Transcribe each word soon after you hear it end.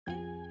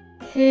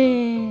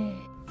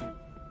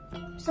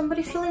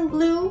Somebody feeling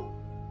blue?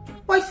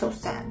 Why so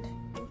sad?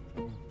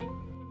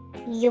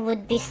 You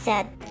would be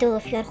sad too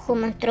if your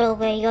human threw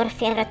away your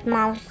favorite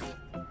mouse.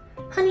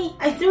 Honey,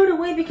 I threw it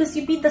away because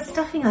you beat the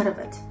stuffing out of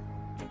it.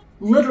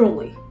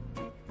 Literally.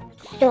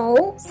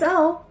 So?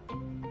 So?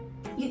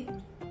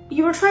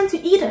 You were trying to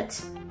eat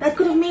it. That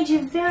could have made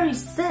you very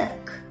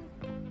sick.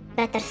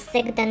 Better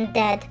sick than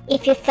dead.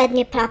 If you fed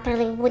me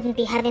properly, we wouldn't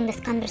be having this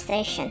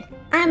conversation.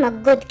 I'm a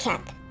good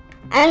cat.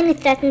 I only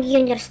threatened you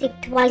in your sleep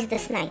twice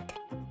this night.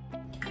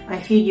 I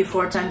feed you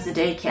 4 times a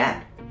day,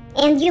 cat.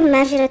 And you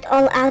measured it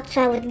all out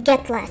so I would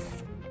get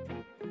less.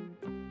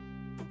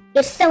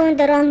 You're so in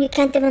the wrong you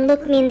can't even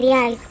look me in the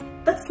eyes.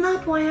 That's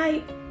not why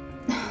I...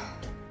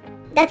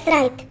 That's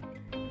right.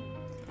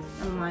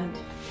 Never mind.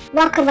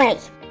 Walk away.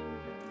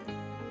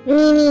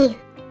 Mimi.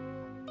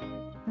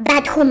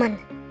 Bad human.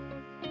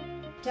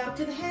 Talk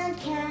to the hand,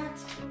 cat.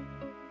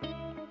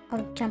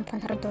 I'll jump on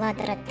her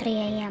bladder at 3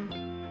 a.m.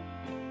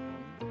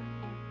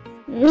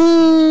 Mimi.